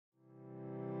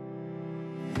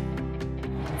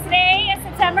Vegas,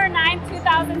 September 9th,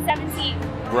 2017.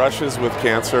 Brushes with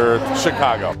Cancer,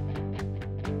 Chicago.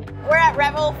 We're at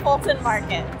Revel Fulton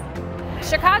Market.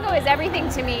 Chicago is everything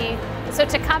to me, so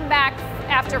to come back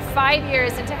after 5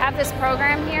 years and to have this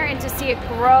program here and to see it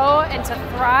grow and to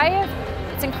thrive,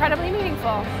 it's incredibly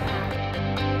meaningful.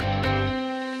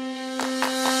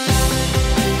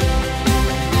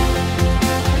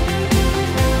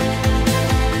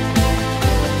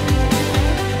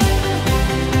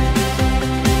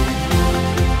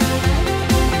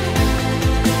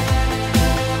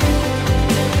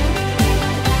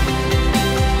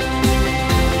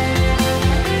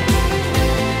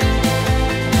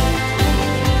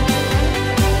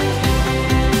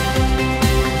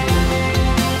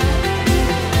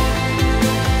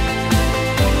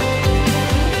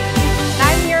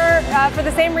 For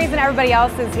the same reason everybody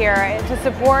else is here, to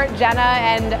support Jenna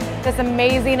and this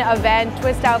amazing event,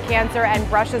 Twist Out Cancer and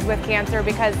Brushes with Cancer,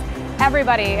 because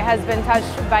everybody has been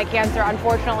touched by cancer,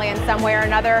 unfortunately, in some way or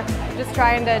another. Just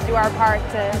trying to do our part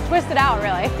to twist it out,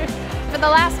 really. For the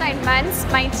last 9 months,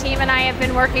 my team and I have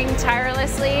been working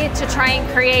tirelessly to try and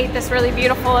create this really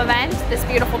beautiful event, this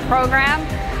beautiful program.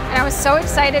 And I was so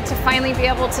excited to finally be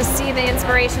able to see the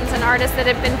inspirations and artists that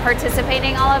have been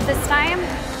participating all of this time.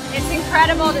 It's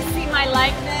incredible to see my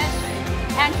likeness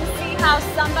and to see how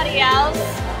somebody else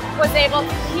was able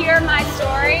to hear my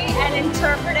story and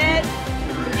interpret it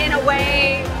in a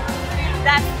way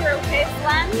that's through his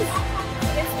lens.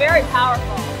 It's very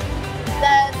powerful.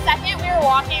 The second we were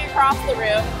walking across the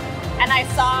room and I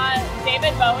saw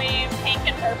David Bowie pink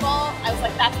and purple, I was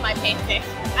like, that's my painting.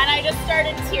 And I just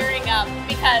started tearing up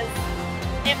because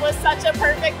it was such a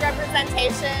perfect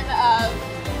representation of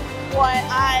what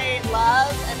I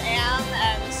love and am,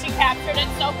 and she captured it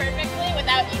so perfectly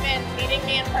without even meeting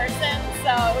me in person,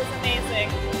 so it was amazing.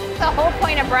 The whole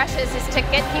point of Brushes is to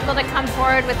get people to come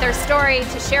forward with their story,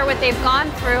 to share what they've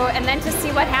gone through, and then to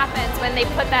see what happens when they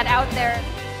put that out there.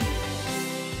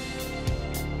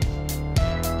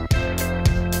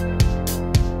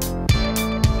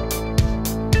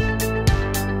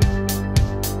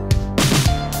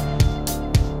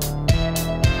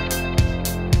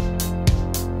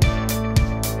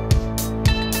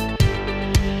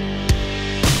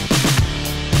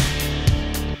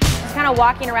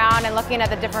 Walking around and looking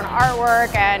at the different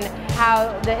artwork and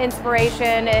how the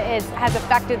inspiration has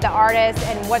affected the artists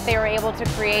and what they were able to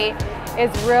create is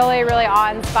really, really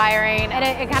awe-inspiring and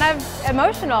it kind of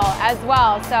emotional as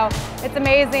well. So it's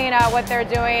amazing what they're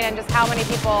doing and just how many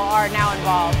people are now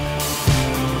involved.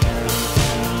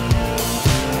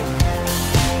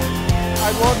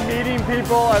 I love meeting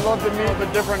people, I love to meet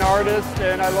the different artists,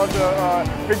 and I love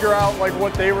to figure out like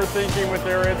what they were thinking with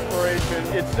their inspiration.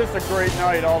 It's just a great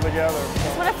night all together.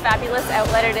 Just what a fabulous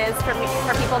outlet it is for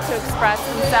people to express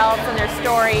themselves and their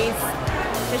stories,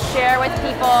 to share with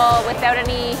people without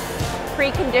any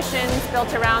preconditions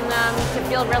built around them, to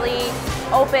feel really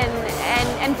open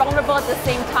and vulnerable at the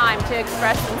same time to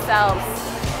express themselves.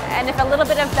 And if a little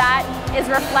bit of that is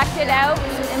reflected out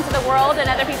into the world and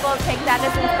other people take that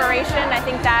as inspiration, I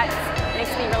think that makes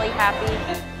me really happy.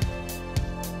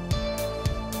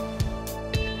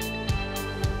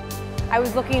 I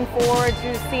was looking forward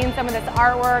to seeing some of this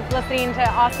artwork, listening to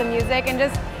awesome music, and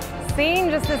just seeing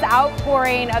just this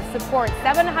outpouring of support.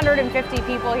 750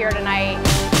 people here tonight.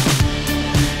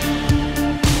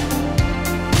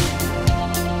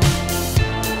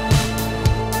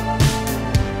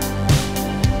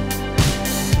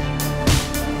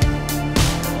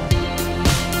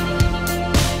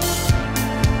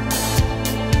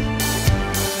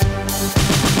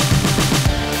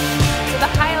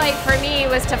 For me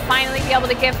was to finally be able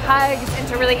to give hugs and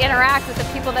to really interact with the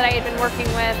people that I had been working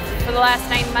with for the last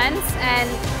 9 months, and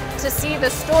to see the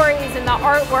stories and the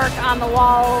artwork on the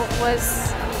wall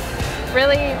was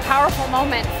really a powerful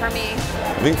moment for me.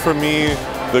 I think for me,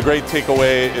 the great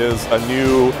takeaway is a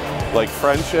new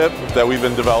friendship that we've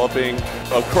been developing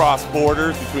across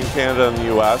borders between Canada and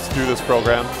the US through this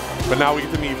program. But now we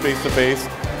get to meet face to face,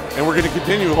 and we're going to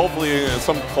continue hopefully in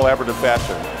some collaborative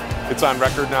fashion. It's on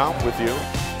record now with you.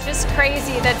 Just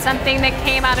crazy that something that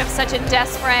came out of such a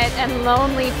desperate and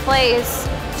lonely place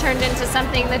turned into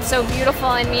something that's so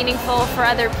beautiful and meaningful for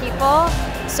other people.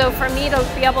 So for me to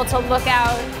be able to look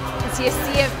out and see a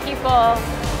sea of people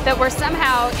that were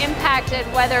somehow impacted,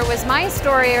 whether it was my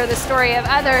story or the story of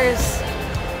others,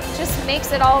 just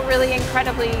makes it all really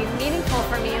incredibly meaningful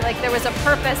for me. Like there was a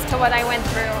purpose to what I went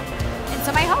through. And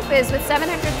so my hope is with 700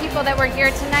 people that were here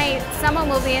tonight, someone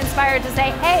will be inspired to say,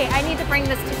 hey, I need to bring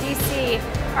this to DC,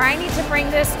 or I need to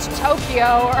bring this to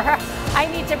Tokyo, or I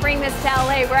need to bring this to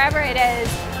LA, wherever it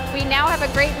is, we now have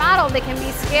a great model that can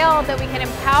be scaled, that we can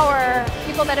empower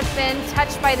people that have been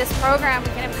touched by this program. We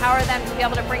can empower them to be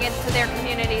able to bring it to their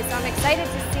community. So I'm excited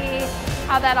to see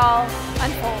how that all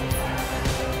unfolds.